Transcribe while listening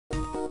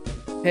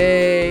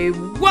Hey,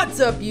 what's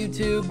up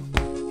YouTube?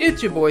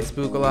 It's your boy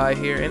Spookleye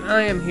here, and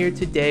I am here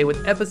today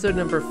with episode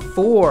number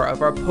 4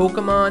 of our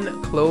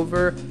Pokemon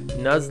Clover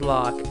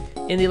Nuzlocke.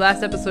 In the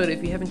last episode,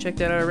 if you haven't checked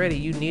it out already,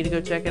 you need to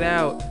go check it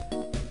out.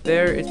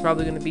 There is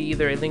probably going to be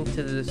either a link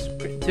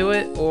to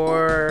it,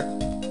 or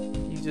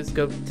you just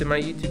go to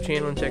my YouTube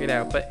channel and check it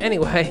out. But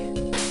anyway,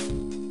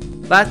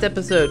 last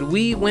episode,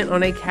 we went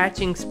on a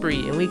catching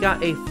spree, and we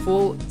got a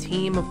full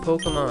team of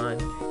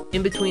Pokemon.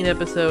 In between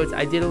episodes,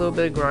 I did a little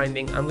bit of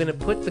grinding. I'm going to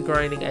put the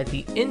grinding at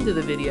the end of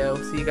the video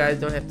so you guys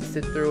don't have to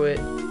sit through it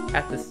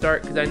at the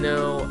start, because I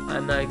know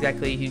I'm not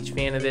exactly a huge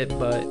fan of it,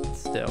 but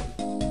still.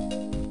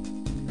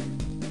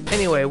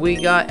 Anyway, we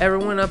got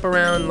everyone up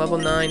around level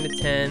 9 to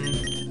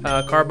 10.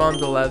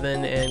 Carbomb's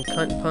 11 and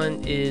Cunt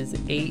Punt is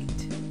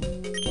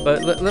 8.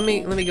 But let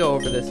me go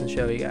over this and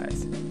show you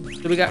guys.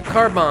 So we got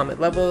Carbomb at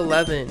level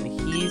 11.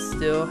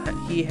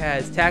 He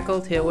has Tackle,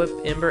 Tail Whip,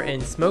 Ember,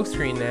 and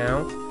Smokescreen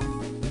now.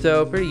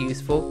 So pretty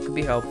useful, could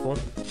be helpful.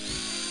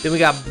 Then we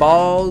got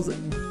Balls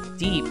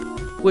Deep,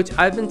 which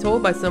I've been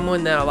told by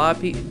someone that a lot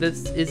of people,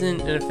 this isn't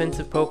an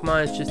offensive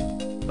Pokemon, it's just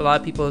a lot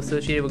of people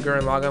associated with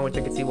Gurren Lagann, which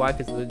I can see why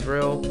because of the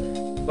drill.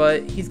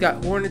 But he's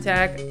got Horn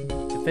Attack,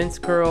 Defense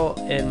Curl,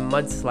 and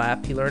Mud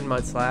Slap. He learned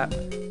Mud Slap.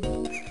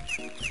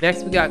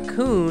 Next we got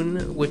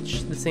Coon,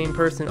 which the same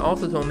person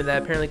also told me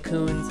that apparently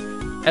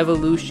Coon's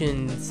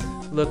evolutions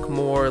look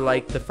more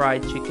like the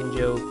fried chicken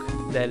joke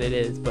that it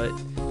is, but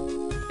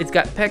it's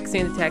got Peck,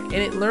 Sand Attack, and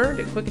it learned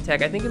a Quick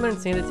Attack. I think it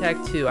learned Sand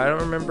Attack too. I don't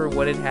remember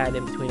what it had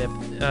in between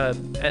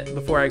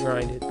before I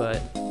grinded,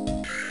 but.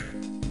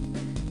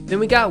 Then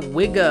we got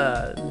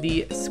Wigga,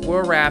 the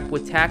Squirrel Wrap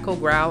with Tackle,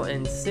 Growl,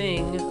 and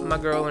Sing. My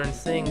girl learned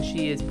Sing.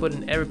 She is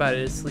putting everybody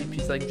to sleep.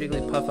 She's like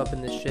Jigglypuff up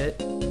in this shit.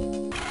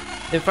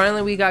 Then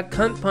finally we got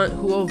Cunt Punt,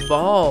 who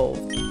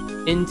evolved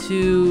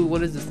into,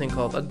 what is this thing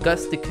called? A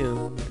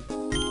Gusticoon.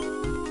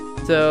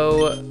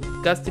 So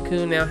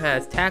Gusticoon now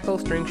has Tackle,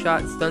 String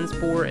Shot, Stun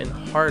Spore, and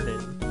Harden.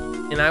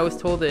 And I was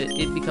told that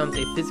it becomes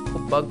a physical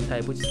bug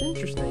type, which is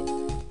interesting.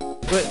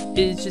 But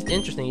it's just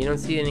interesting. You don't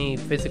see any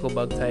physical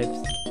bug types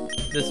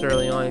this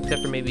early on,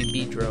 except for maybe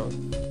Beedrill.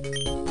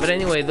 But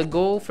anyway, the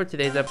goal for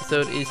today's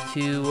episode is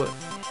to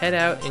head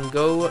out and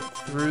go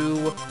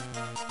through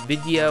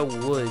Vidya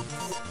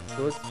Woods.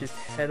 So let's just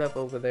head up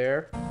over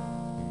there.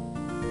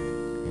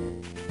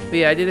 But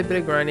yeah, I did a bit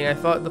of grinding. I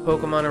fought the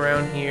Pokemon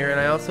around here, and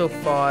I also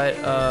fought,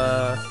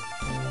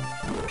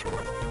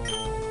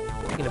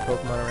 speaking of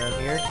Pokemon around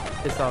here,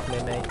 piss off,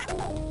 May.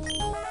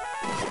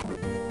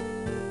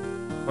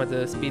 Want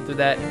to speed through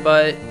that,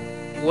 but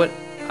what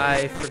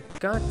I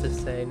forgot to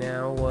say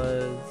now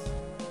was,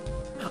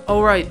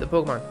 oh right, the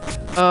Pokemon.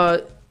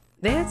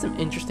 They had some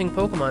interesting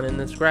Pokemon in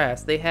this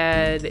grass. They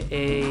had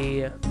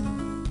a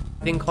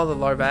thing called the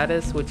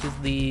Larvatus, which is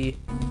the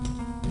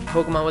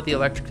Pokemon with the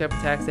electric type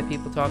attacks that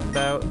people talked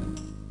about.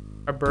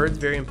 Are birds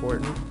very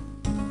important?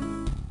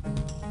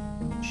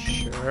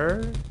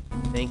 Sure.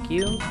 Thank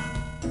you.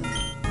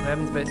 What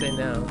happens if I say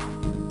no?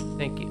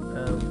 Thank you.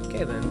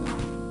 Okay then.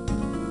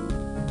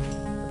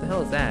 What the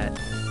hell is that?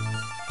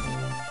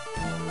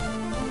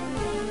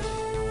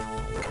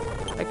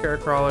 Hi,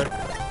 Crawler.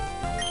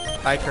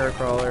 Hi,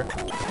 Crawler.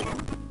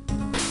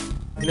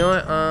 You know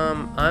what?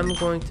 I'm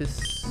going to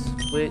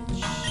switch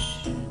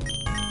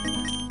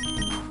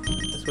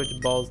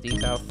Balls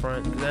Deep out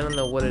front because I don't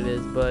know what it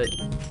is, but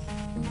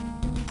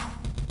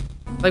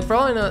like for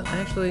all I know,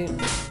 actually, you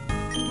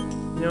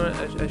know what?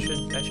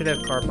 I should have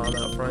Carbomb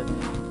out front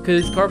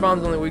because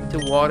Carbomb's only weak to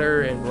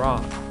water and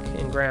rock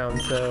and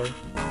ground, so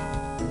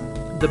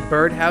the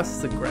birdhouse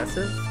is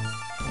aggressive.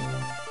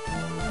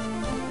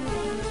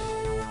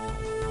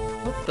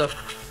 What the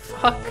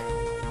fuck?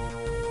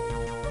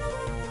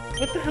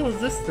 What the hell is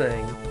this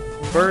thing?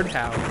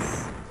 Birdhouse.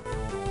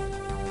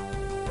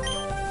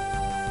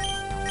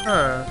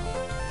 Huh.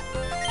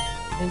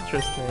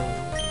 Interesting.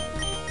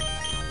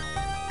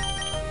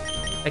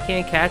 I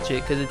can't catch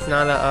it because it's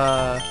not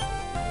a,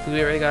 cause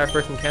we already got our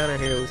first encounter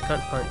here. It was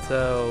Cunt Punt,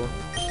 so.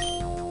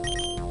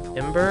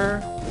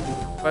 Ember?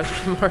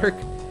 Question mark?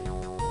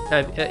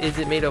 Is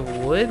it made of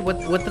wood?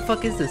 What the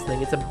fuck is this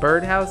thing? It's a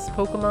birdhouse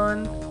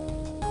Pokemon?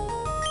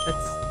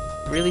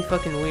 That's really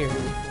fucking weird.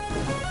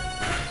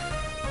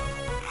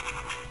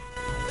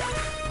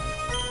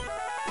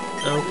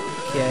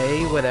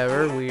 Okay,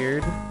 whatever,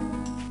 weird.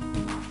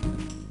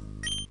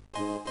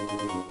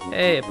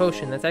 Hey, a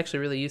potion. That's actually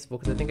really useful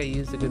because I think I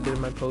used a good bit of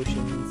my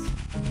potions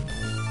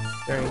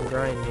during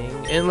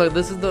grinding. And look,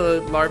 this is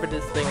the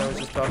Larvatus thing I was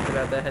just talking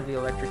about that had the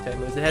electric type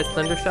moves. It has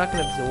Thunder Shock and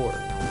Absorb,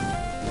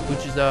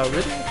 which is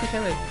really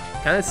actually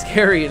kind of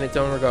scary in its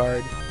own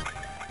regard.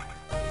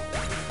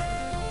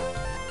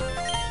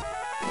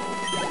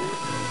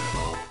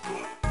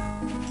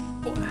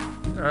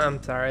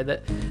 I'm sorry,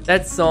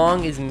 that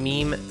song is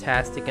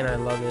meme-tastic and I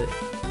love it.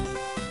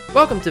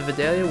 Welcome to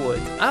Vidya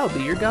Woods. I'll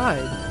be your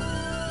guide.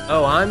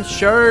 Oh, I'm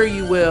sure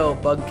you will,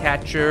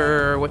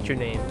 Bugcatcher. What's your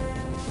name?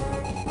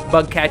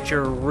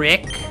 Bugcatcher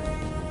Rick.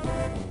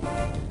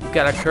 You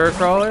got a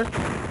Crawler?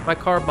 My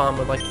Carbomb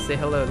would like to say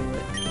hello to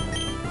it.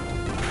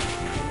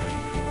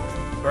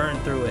 Burn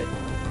through it.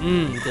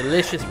 Mmm,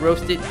 delicious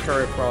roasted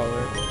curry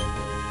crawler.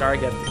 Sorry,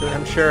 guys.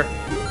 I'm sure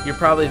you're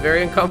probably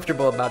very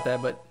uncomfortable about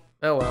that, but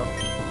oh well.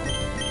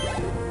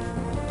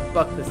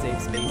 Fuck the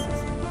safe spaces.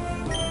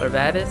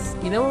 Larvatus,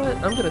 you know what?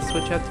 I'm gonna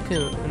switch out to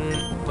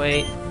Coon.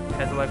 Wait,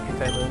 has electric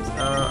type moves.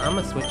 I'm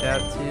gonna switch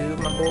out to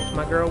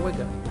my girl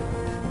Wigga.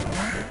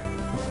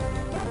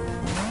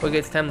 Wigga,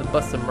 it's time to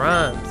bust some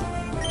rhymes.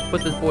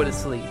 Put this boy to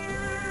sleep.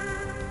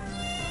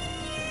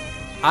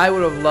 I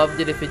would have loved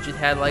it if it just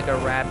had like a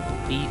rap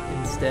beat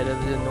instead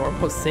of the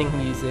normal sing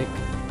music.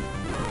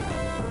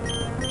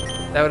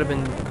 That would have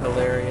been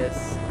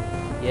hilarious.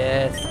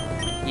 Yes.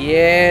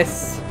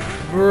 Yes!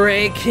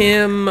 Break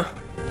him!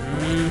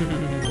 Yes.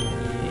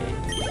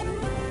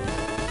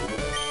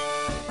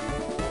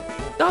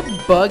 Stop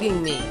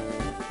bugging me!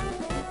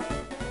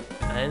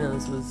 I know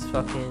this was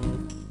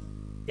fucking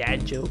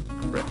dad joke.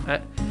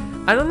 I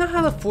don't know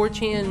how the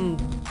 4chan...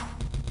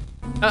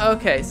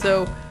 okay,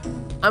 so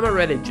I'm a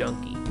Reddit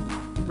junkie.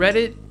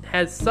 Reddit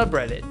has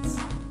subreddits.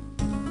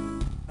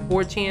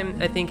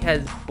 4chan, I think,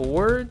 has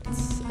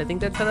boards. I think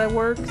that's how that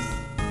works.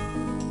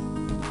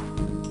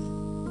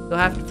 You'll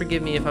have to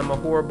forgive me if I'm a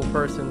horrible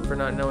person for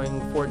not knowing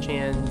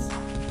 4chan's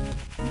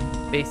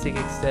basic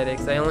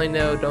aesthetics. I only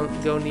know don't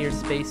go near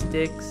space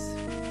dicks.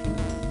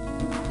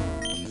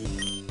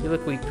 You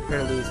look weak, prepare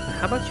to lose.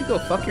 How about you go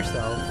fuck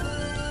yourself?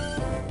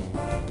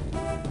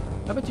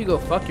 How about you go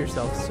fuck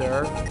yourself,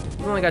 sir?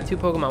 You've only got 2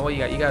 Pokemon. What you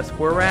got? You got a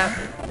Squirrap?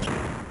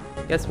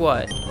 Guess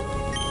what?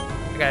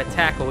 I got a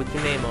Tackle with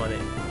your name on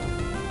it.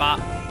 Bop.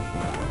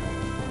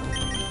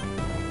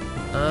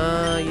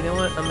 You know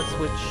what? I'm gonna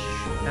switch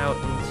out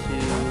into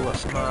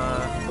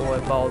my boy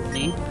Balls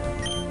Deep.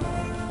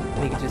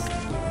 And he can just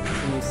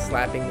continue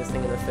slapping this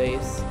thing in the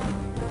face.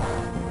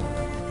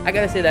 I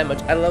gotta say that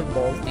much. I love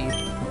Balls Deep.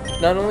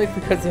 Not only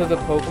because of the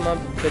Pokemon,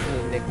 but because of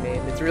the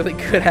nickname. It's really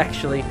good,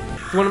 actually.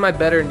 It's one of my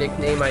better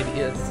nickname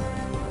ideas.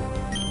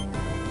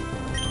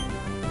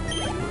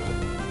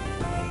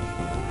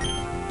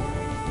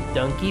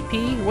 Donkey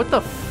P? What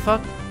the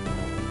fuck?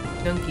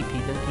 Donkey P,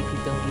 Donkey P,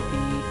 Donkey P.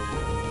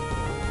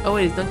 Oh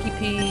wait, is Donkey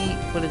P...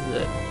 what is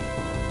it?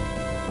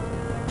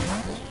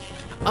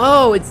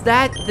 Oh, it's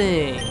that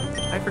thing!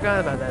 I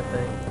forgot about that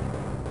thing.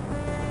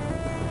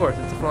 Of course,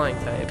 it's a flying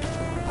type.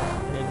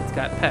 And it's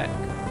got Peck.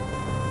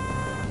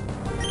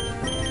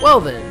 Well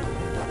then.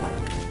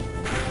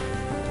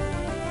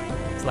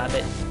 Slap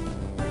it.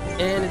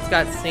 And it's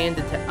got Sand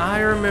Attack.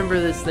 I remember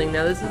this thing.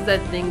 Now this is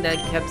that thing that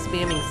kept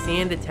spamming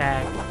Sand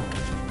Attack.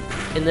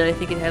 And then I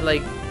think it had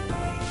like...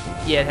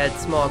 yeah, it had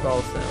Smog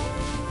also.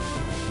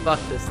 Fuck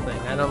this thing.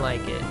 I don't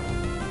like it.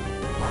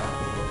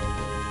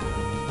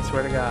 I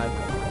swear to God.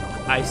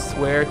 I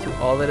swear to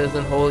all that is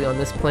unholy on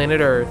this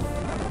planet Earth.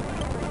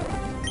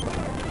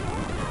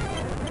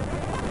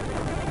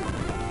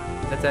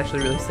 That's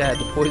actually really sad.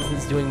 The poison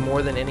is doing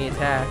more than any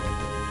attack.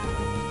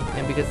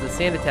 And because of the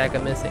Sand Attack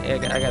I'm missing,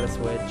 I gotta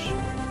switch.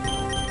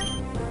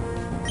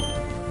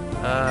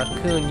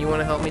 Coon, you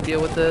wanna help me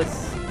deal with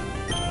this?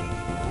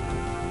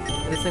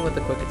 This thing with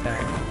the quick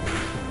attack.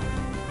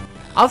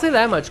 I'll say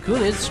that much.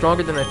 Coon is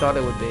stronger than I thought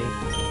it would be.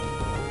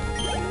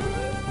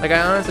 Like, I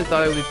honestly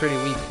thought it would be pretty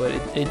weak, but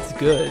it's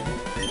good.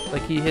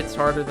 Like, he hits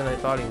harder than I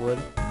thought he would.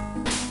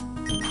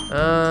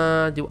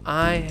 I do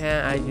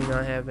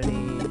not have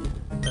any...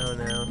 oh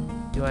no.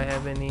 Do I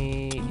have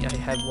any... I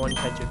have one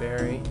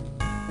Pechaberry.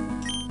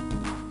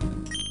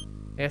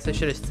 I guess I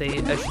should have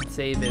saved... I should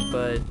save it,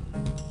 but...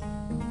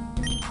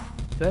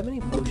 do I have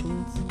any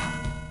potions?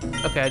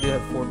 Okay, I do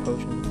have 4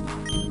 potions.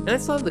 And I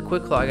still have the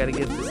Quick Claw I gotta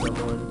give to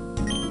someone.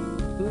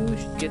 Who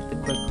should get the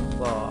Quick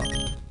Claw?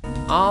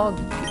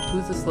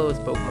 Who's the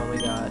slowest Pokemon we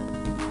got?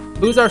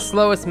 Who's our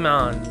slowest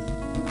mon?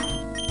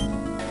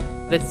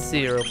 Let's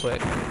see real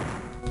quick.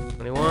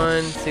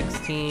 21,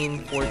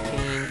 16,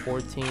 14,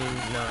 14,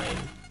 9.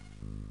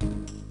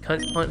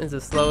 Cunt Punt is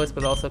the slowest,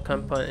 but also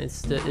Cunt Punt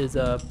is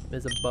a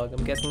bug.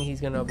 I'm guessing he's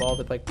gonna evolve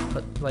at like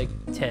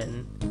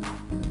 10.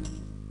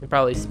 And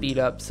probably speed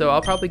up. So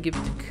I'll probably give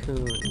it to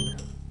Coon.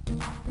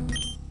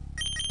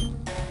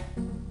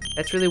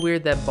 That's really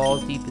weird that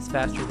Balls Deep is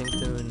faster than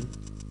Coon.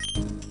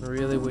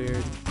 Really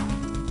weird.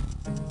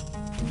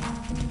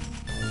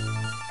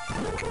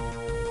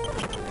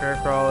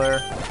 Crawler,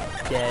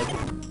 dead.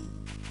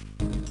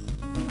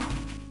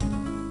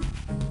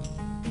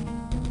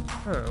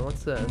 Huh,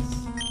 what's this?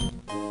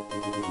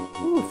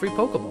 Ooh, free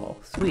Pokeball.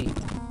 Sweet.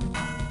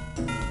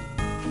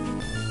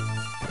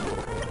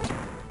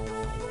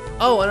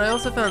 Oh, and I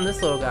also found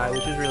this little guy,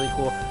 which is really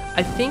cool.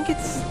 I think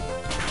it's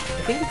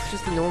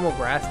just a normal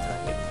grass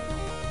type.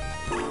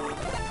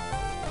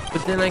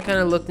 But then I kind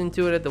of looked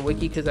into it at the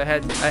wiki because I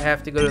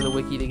have to go to the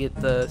wiki to get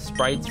the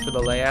sprites for the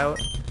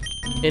layout,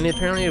 and it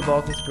apparently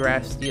evolved into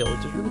Grass Steel,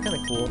 which is really kind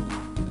of cool.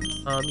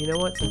 You know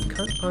what? Since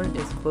Cunt Punt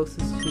is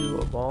closest to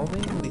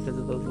evolving because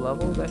of those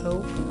levels, I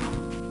hope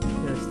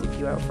I'm gonna stick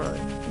you out front.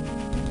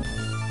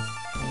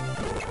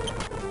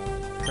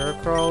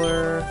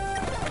 Crawler.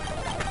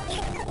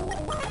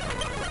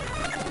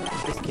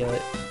 Just kill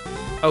it.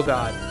 Oh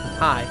God.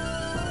 Hi.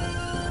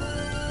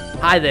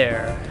 Hi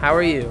there. How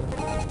are you?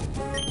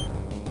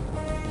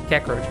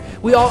 Cockroach.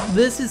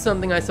 This is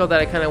something I saw that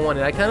I kind of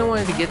wanted. I kind of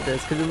wanted to get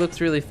this because it looks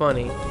really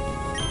funny.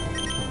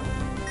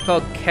 It's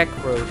called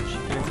Cockroach,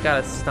 and it's got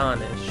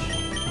Astonish.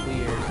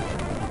 Weird.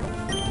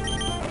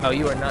 Oh,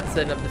 you are not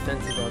setting up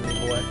defenses on me,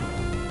 boy.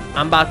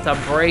 I'm about to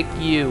break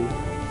you.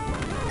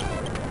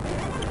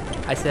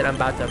 I said I'm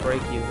about to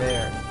break you.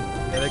 There.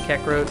 Another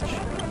Cockroach.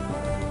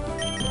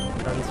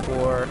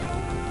 Spore. I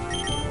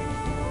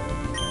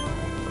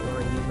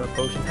want to use my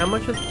potions. How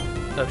much of...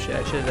 Oh shit,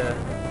 I should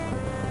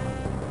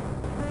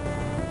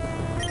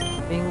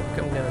I think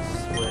I'm gonna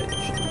switch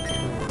to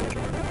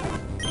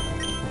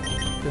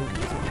Coon.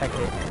 Peck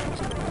it.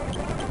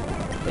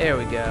 There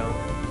we go.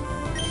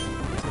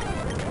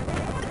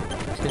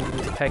 Just gonna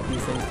just peck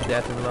these things to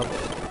death and level.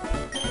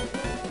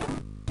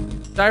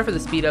 Sorry for the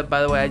speed up,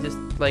 by the way. I just,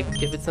 like,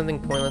 if it's something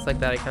pointless like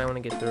that, I kind of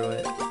want to get through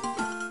it.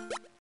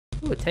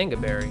 Ooh, a Tanga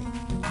Berry.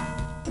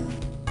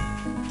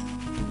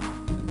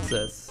 What's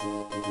this?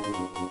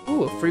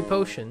 Ooh, a free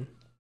potion.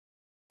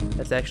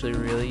 That's actually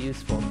really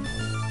useful.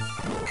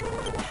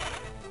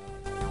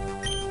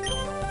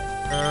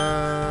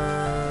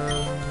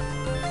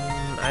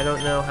 I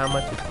don't know how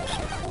much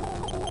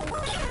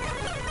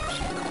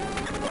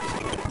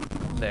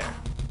there.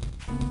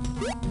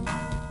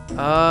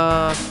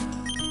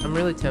 I'm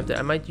really tempted.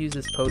 I might use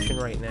this potion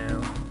right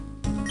now.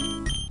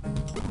 I'm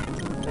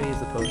gonna use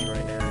the potion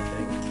right now, I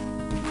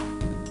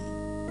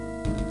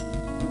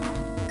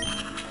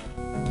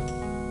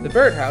think. The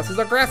birdhouse is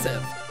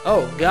aggressive.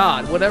 Oh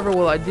god, whatever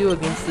will I do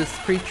against this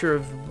creature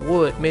of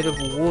wood, made of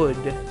wood?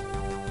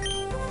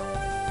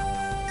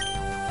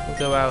 We'll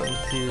go out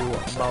into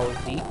Balls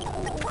Deep.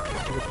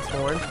 Hit you with this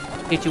horn.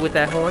 Hit you with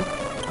that horn.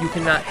 You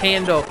cannot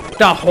handle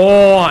the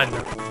horn!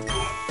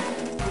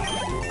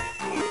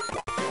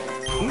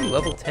 Ooh,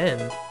 level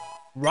 10.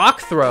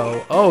 Rock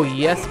Throw! Oh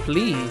yes,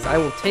 please. I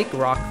will take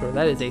Rock Throw.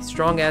 That is a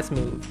strong-ass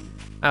move.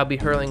 I'll be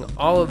hurling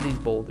all of these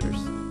boulders.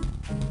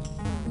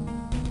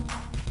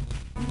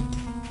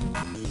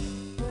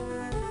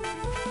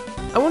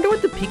 I wonder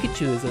what the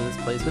Pikachu is in this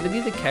place. Would it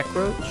be the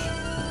Cockroach?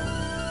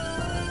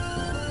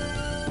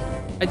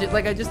 I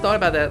just thought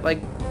about that.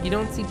 Like, you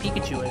don't see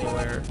Pikachu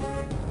anywhere.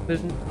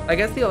 I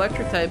guess the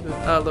electric type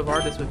of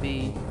Lavardis would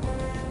be...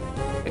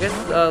 I guess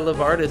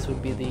Lavardis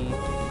would be the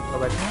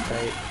electric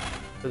type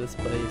for this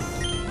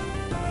place.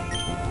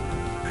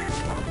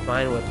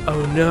 Vine Whip.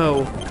 Oh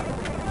no!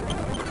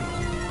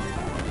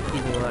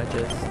 Even though I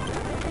just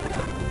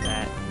cut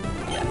that.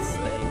 Yes,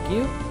 thank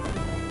you.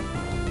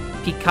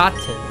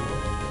 Pikachu.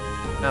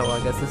 Oh, well,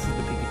 I guess this is the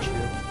Pikachu.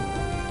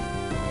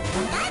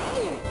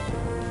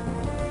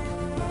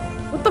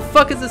 What the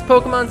fuck is this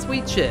Pokemon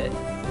sweet shit?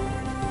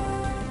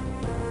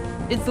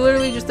 It's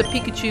literally just a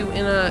Pikachu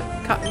in a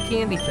cotton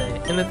candy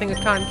thing, in a thing of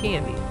cotton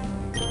candy.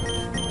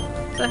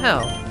 What the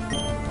hell?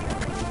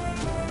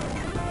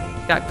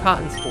 Got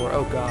Cotton Spore.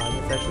 Oh god,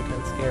 that's actually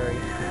kind of scary.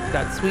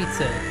 Got Sweet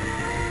Scent.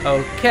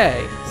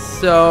 Okay,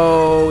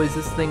 so is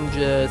this thing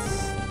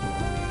just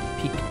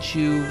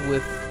Pikachu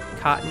with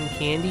cotton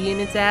candy in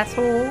its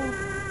asshole?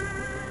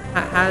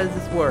 How does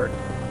this work?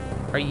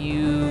 Are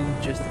you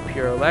just a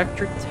pure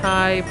electric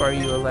type? Are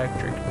you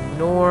electric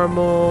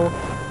normal?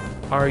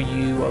 Are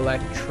you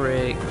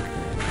electric...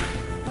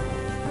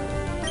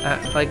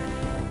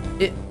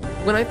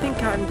 when I think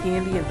cotton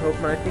candy and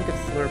Pokemon, I think of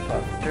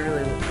Slurpuff,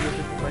 which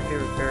is my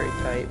favorite fairy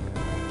type.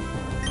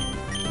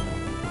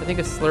 I think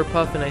of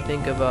Slurpuff and I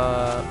think of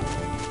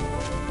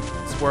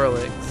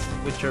Swirlix,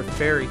 which are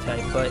fairy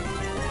type, but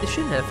they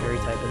shouldn't have fairy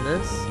type in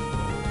this.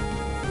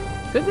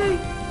 Could they?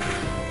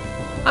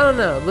 I don't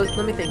know.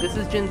 Let me think. This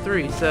is Gen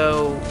 3,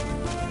 so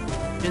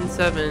Gen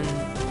 7.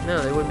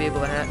 No, they wouldn't be able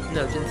to have.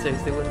 No, Gen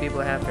 6. They wouldn't be able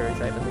to have fairy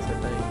type in this, I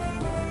think.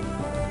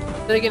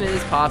 Then again, it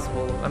is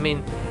possible. I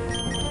mean,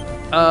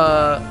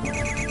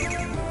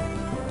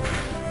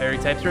 fairy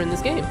types are in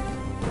this game.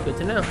 Good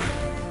to know.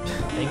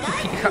 Thank you,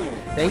 Pikachu.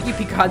 Thank you,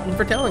 Pikachu,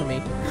 for telling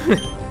me.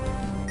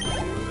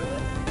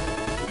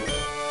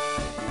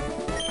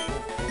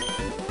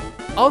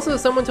 Also,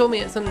 someone told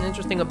me something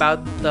interesting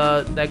about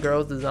that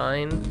girl's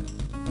design.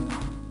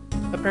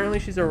 Apparently,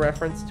 she's a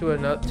reference to a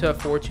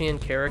 4chan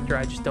character.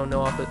 I just don't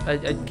know I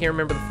can't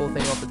remember the full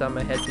thing off the top of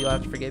my head, so you'll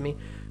have to forgive me.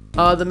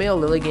 The male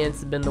Lilligant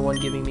has been the one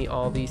giving me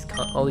all these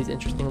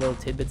interesting little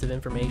tidbits of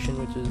information,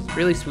 which is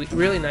really sweet,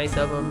 really nice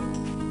of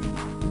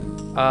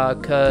him.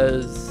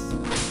 Cause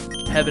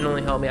heaven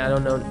only help me, I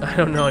don't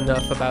know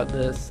enough about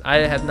this. I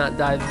have not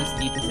dived this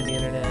deep into the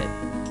internet.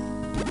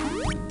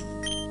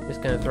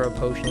 Just gonna throw a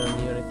potion on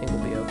you and I think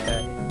we'll be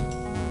okay.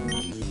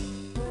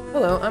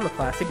 Hello, I'm a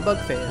classic bug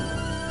fan.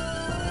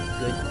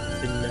 Good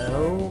to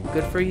know.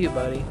 Good for you,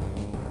 buddy.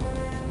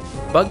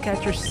 Bug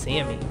catcher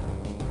Sammy.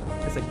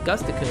 It's a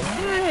Gustakun.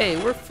 Hey,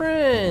 we're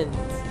friends.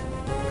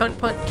 Punt,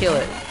 punt, kill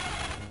it.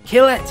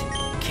 Kill it!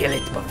 Kill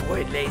it before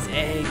it lays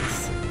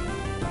eggs.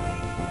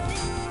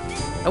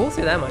 I will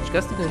say that much.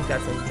 Gustakun's got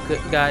some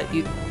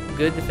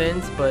good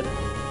defense, but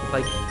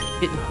like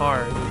hitting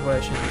hard is what I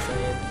should be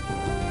saying.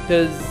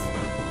 Because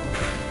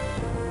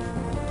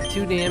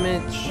 2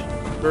 damage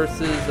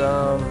versus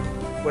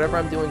whatever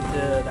I'm doing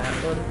to that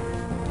one.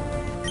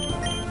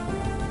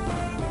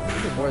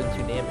 Probably more than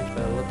 2 damage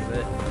by the look of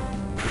it.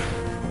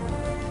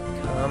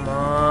 Come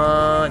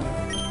on.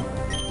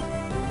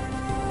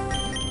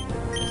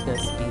 I'm just gonna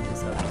speed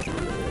this up just a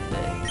little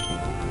bit.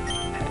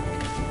 Heck.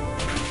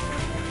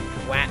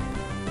 Whap.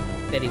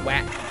 Steady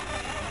whap.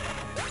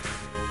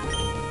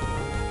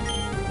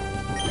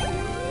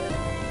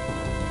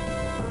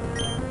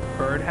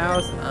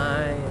 Birdhouse,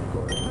 I am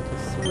going to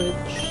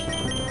switch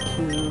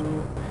to...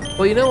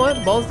 Well, you know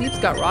what? Balls Deep's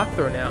got Rock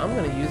Throw now. I'm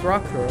going to use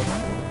Rock Throw.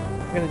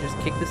 I'm going to just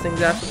kick this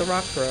thing's ass with the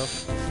Rock Throw.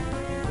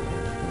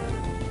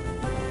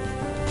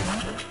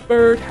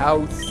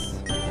 Birdhouse.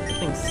 This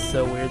thing's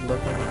so weird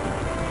looking.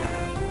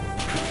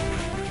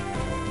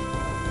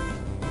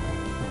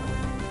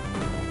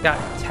 Got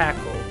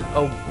tackled.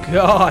 Oh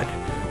god!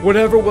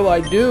 Whatever will I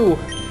do?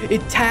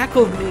 It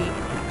tackled me!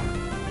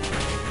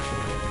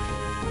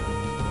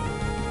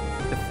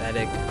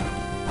 Pathetic.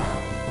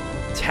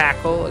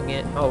 Tackle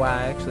again. Oh wow,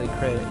 I actually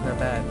crit. Not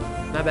bad.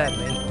 Not bad,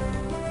 mate.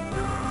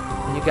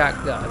 And you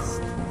got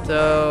Gust.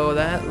 So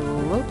that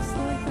looks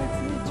like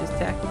that's it. Just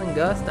tackling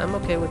Gust. I'm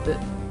okay with it.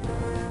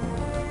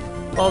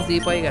 Balls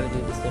Deep, why you gotta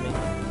do this to me?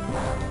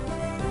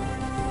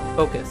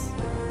 Focus.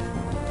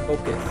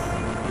 Focus.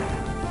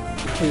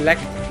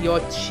 Collect your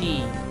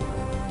chi.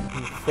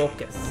 And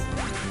focus.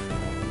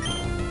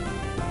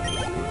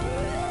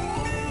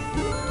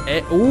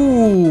 And,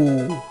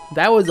 ooh!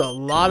 That was a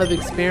lot of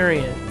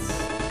experience.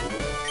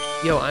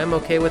 Yo, I'm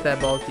okay with that,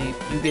 Balls Deep.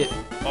 You get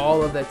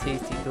all of that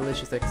tasty,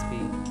 delicious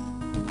XP.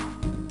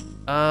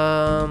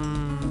 I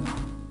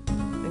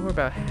think we're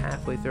about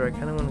halfway through. I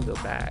kind of want to go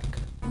back.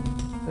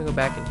 I'm gonna go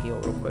back and heal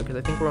real quick because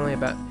I think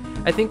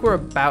we're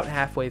about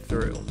halfway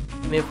through.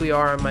 And if we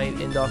are, I might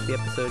end off the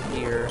episode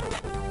here.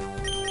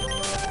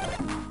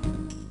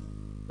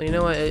 Well, you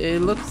know what?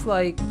 It looks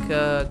like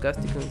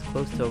Gustican's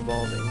close to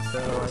evolving, so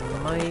I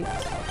might.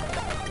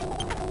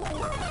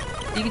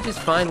 You can just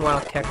find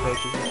wild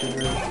Kekroaches, which is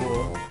really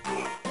cool.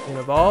 You can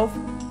evolve?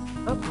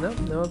 Oh, no,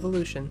 no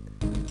evolution.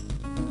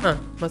 Huh,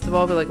 must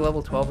evolve at like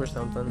level 12 or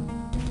something.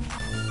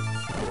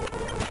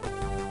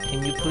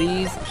 Can you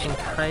please and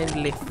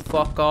kindly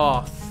fuck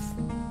off?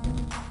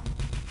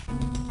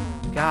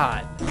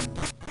 God.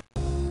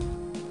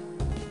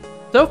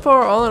 So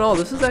far, all in all,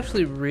 this is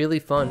actually really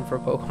fun for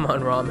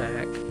Pokemon ROM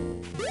hack.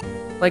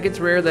 Like, it's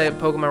rare that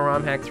Pokemon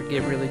ROM hacks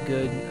get really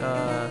good,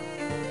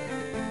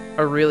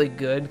 are really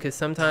good, because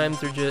sometimes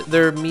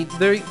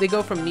they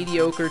go from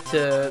mediocre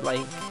to,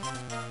 like,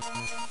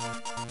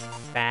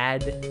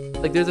 bad.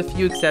 Like, there's a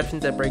few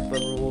exceptions that break the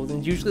rules,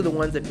 and usually the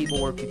ones that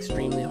people work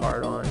extremely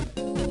hard on.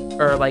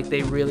 Or, like,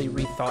 they really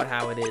rethought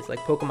how it is. Like,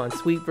 Pokemon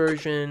Sweet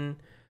Version,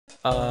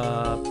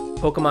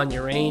 Pokemon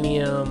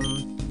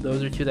Uranium,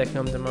 those are 2 that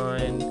come to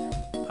mind.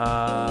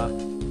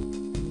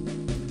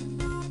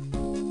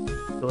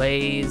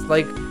 Blaze,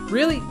 like,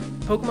 really,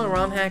 Pokemon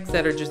ROM hacks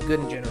that are just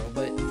good in general,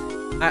 but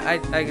I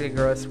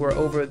digress. We're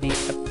over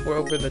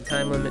the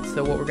time limit,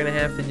 so what we're gonna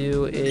have to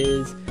do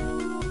is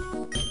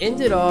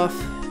end it off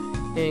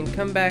and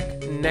come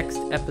back next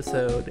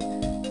episode.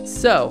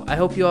 So, I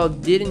hope you all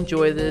did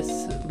enjoy this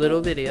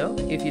little video.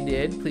 If you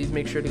did, please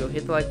make sure to go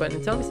hit the like button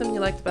and tell me something you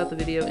liked about the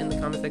video in the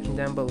comment section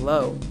down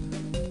below.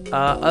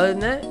 Other than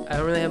that, I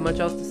don't really have much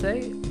else to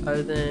say,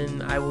 other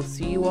than I will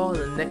see you all in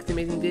the next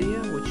amazing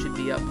video, which should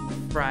be up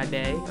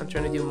Friday. I'm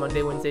trying to do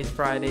Monday, Wednesdays,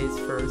 Fridays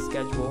for a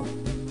schedule.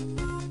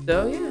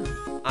 So yeah,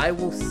 I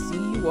will see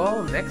you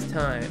all next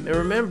time. And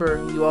remember,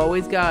 you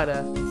always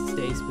gotta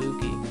stay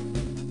spooky.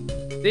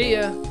 See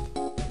ya!